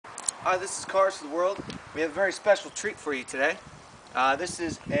Hi, this is Cars for the World. We have a very special treat for you today. This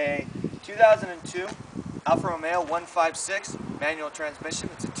is a 2002 Alfa Romeo 156 manual transmission.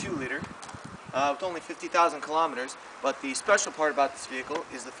 It's a 2-liter with only 50,000 kilometers. But the special part about this vehicle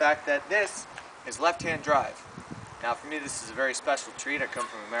is the fact that this is left-hand drive. Now, for me, this is a very special treat. I come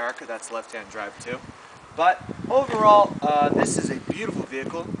from America. That's left-hand drive too. But overall, this is a beautiful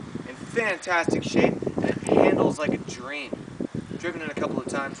vehicle in fantastic shape, and it handles like a dream. Driven it a couple of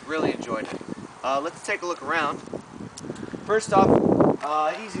times, really enjoyed it. Let's take a look around. First off,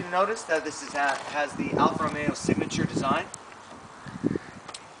 easy to notice that this has the Alfa Romeo signature design.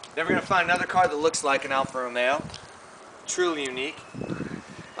 Never going to find another car that looks like an Alfa Romeo. Truly unique.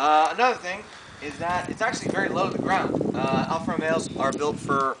 Another thing is that it's actually very low to the ground. Alfa Romeos are built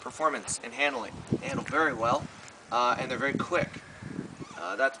for performance and handling. They handle very well, and they're very quick.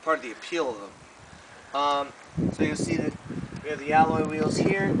 That's part of the appeal of them. So you'll see that we have the alloy wheels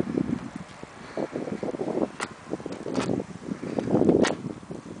here.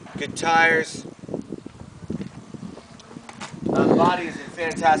 Good tires. The body is in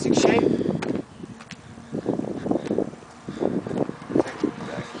fantastic shape. Take a look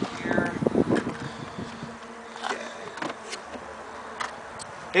back here. Okay.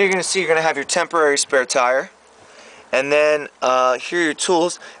 Here you're going to see you're going to have your temporary spare tire. And then here are your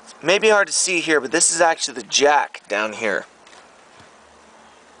tools. It may be hard to see here, but this is actually the jack down here.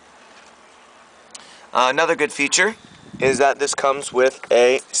 Another good feature is that this comes with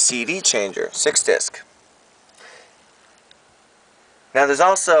a CD changer, 6-disc. Now there's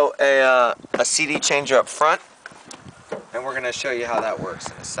also a CD changer up front, and we're going to show you how that works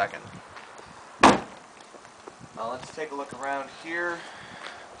in a second. Let's take a look around here.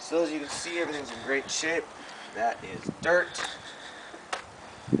 So as you can see, everything's in great shape. That is dirt.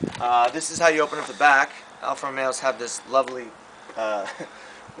 This is how you open up the back. Alfa Romeos have this lovely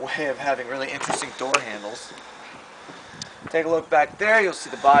way of having really interesting door handles. Take a look back there. You'll see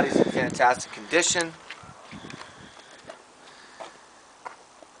the body's in fantastic condition.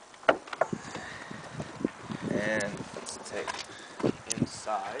 And let's take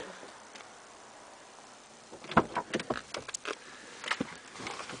inside.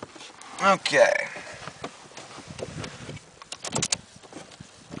 Okay.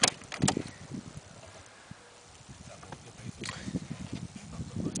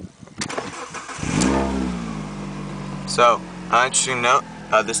 So, interesting note,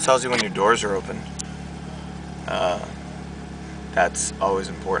 this tells you when your doors are open. That's always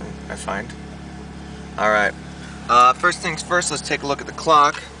important, I find. Alright, first things first, let's take a look at the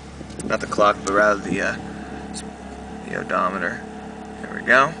clock. Not the clock, but rather the odometer. There we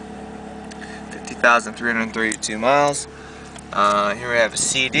go. 50,332 miles. Here we have a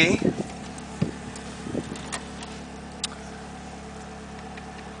CD.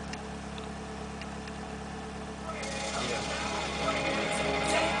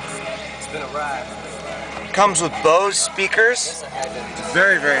 Comes with Bose speakers,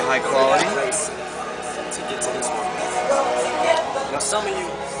 very, very high quality.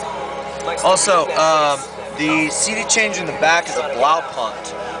 Also, the CD changer in the back is a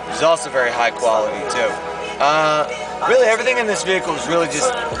Blaupont, which is also very high quality too. Really, everything in this vehicle is really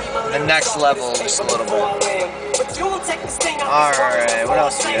just the next level, just a little bit. Alright, what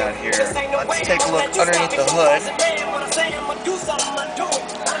else we got here? Let's take a look underneath the hood.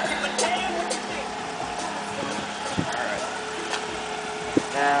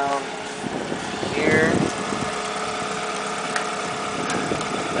 Down here.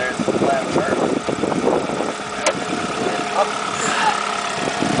 There's the lever. Up.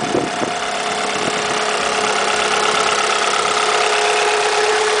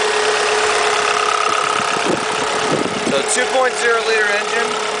 So 2.0-liter engine.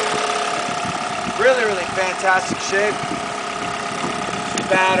 Really, really fantastic shape.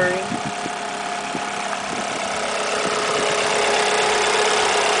 Battery.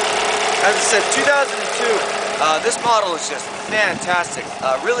 As I said, 2002, this model is just fantastic.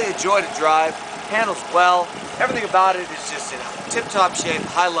 Really a joy to drive, handles well, everything about it is just in tip-top shape,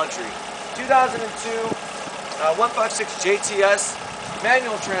 high luxury. 2002, 156 JTS,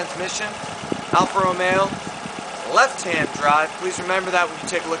 manual transmission, Alfa Romeo, left-hand drive. Please remember that when you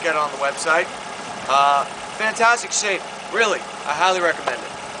take a look at it on the website. Fantastic shape, really, I highly recommend it.